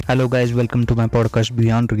Hello guys, welcome to my podcast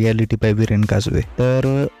beyond reality bye Viren काजवे.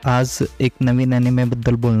 तर आज एक नवीन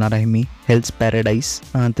ॲनिमेबद्दल बोलणार आहे मी, हेल्स पॅराडाईस.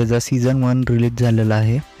 त्याचा सीझन 1 रिलीज झालेला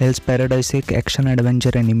आहे. हेल्स पॅराडाईस एक ॲक्शन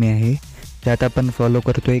ॲडव्हेंचर ॲनिमे आहे, ज्यात आपण फॉलो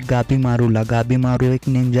करतो एक गाबी मारू एक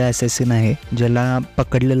निंजा ॲसेसिन आहे, ज्याला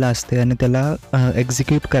पकडलेलं असते आणि त्याला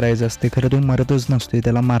एक्झिक्यूट करायचं असते. खरं तो मरतच नसते,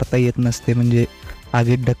 त्याला मारता येत नसते. म्हणजे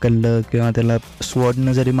आगीत ढकललं किंवा त्याला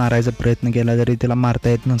स्वॉर्डनं जरी मारायचा प्रयत्न केला तरी त्याला मारता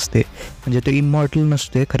येत नसते. म्हणजे तो इमॉर्टल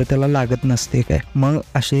नसते, खरं त्याला लागत नसते काय. मग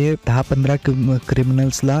असे 10-15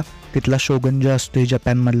 क्रिमिनल्सला तिथला शोगन जो असतोय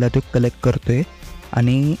जपानमधला तो कलेक्ट करतोय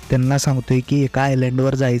आणि त्यांना सांगतोय की एका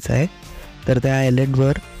आयलँडवर जायचं आहे. तर त्या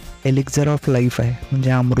आयलँडवर एलिक्झर ऑफ लाईफ आहे,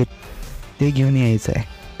 म्हणजे अमृत, ते घेऊन यायचं आहे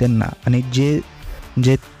त्यांना. आणि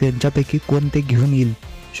जे त्यांच्यापैकी कोण ते घेऊन येईल,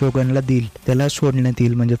 शोगनला देईल, त्याला सोडण्यात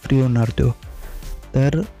येईल, म्हणजे फ्री होणार तो.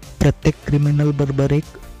 तर प्रत्येक क्रिमिनल बरोबर एक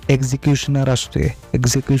एक्झिक्युशनर असतोय.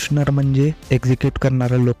 एक्झिक्युशनर म्हणजे एक्झिक्यूट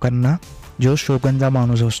करणाऱ्या लोकांना जो शोगनचा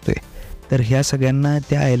माणूस असतोय. तर ह्या सगळ्यांना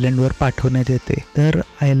त्या आयलँडवर पाठवण्यात येते. तर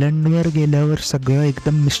आयलँडवर गेल्यावर सगळं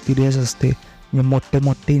एकदम मिस्टिरियस असते. म्हणजे मोठे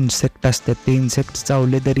मोठे इन्सेक्ट असतात, ते इन्सेक्ट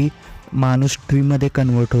चावले तरी माणूस ट्रीमध्ये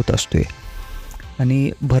कन्वर्ट होत असतोय.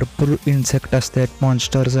 आणि भरपूर इन्सेक्ट असतात,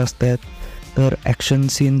 मॉन्स्टर्स असतात. तर ॲक्शन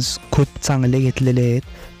सीन्स खूप चांगले घेतलेले आहेत.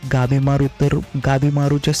 गाबी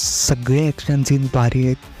मारूचे सगळे ॲक्शन सीन्स भारी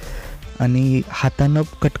आहेत. आणि हातानं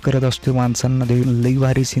कट करत असतो माणसांना, लई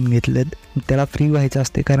भारी सीन घेतलेत. त्याला फ्री व्हायचं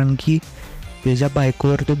असते, कारण की त्याच्या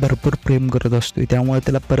बायकोवर तो भरपूर प्रेम करत असतो, त्यामुळे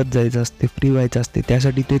त्याला परत जायचं असते, फ्री व्हायचं असते.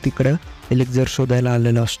 त्यासाठी ते तिकडं एलिक्झर शोधायला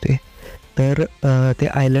आलेलं असते. तर ते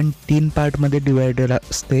आयलंड 3 पार्टमध्ये डिवायडेड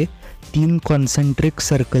असते, 3 कॉन्सन्ट्रिक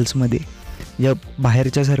सर्कल्समध्ये. या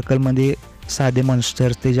बाहेरच्या सर्कलमध्ये साधे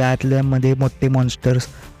मॉन्स्टर्स, त्याच्या आतल्यामध्ये मोठे मॉन्स्टर्स,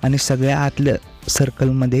 आणि सगळ्या आतल्या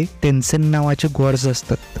सर्कलमध्ये टेन्सन नावाचे गॉड्स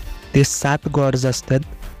असतात. ते 7 गॉड्स असतात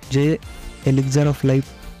जे एलिक्झर ऑफ लाईफ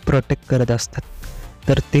प्रोटेक्ट करत असतात.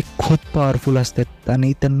 तर ते खूप पॉवरफुल असतात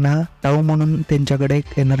आणि त्यांना टाऊ म्हणून त्यांच्याकडे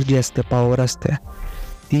एक एनर्जी असते, पॉवर असते,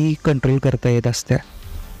 ती कंट्रोल करता येत असते.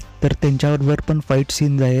 तर त्यांच्याबरोबर पण फाईट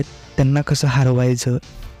सीन्स आहेत, त्यांना कसं हरवायचं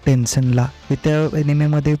टेन्शनला, हे त्या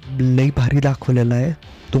ॲनिमेमध्ये लई भारी दाखवलेलं आहे.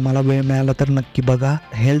 तुम्हाला वेळ मिळाला तर नक्की बघा.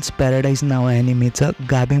 हेल्स पॅराडाईस नाव आहे ॲनिमेचं.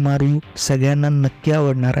 गाबी मारू सगळ्यांना नक्की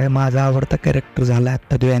आवडणार आहे. माझा आवडता कॅरेक्टर झाला आहे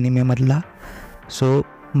आत्ता तो ॲनिमेमधला. सो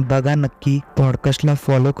बघा नक्की. पॉडकास्टला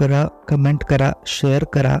फॉलो करा, कमेंट करा, शेअर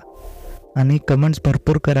करा आणि कमेंट्स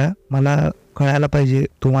भरपूर करा. मला कळायला पाहिजे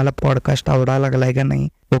तुम्हाला पॉडकास्ट आवडायला लागला आहे का नाही.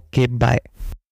 Okay, bye.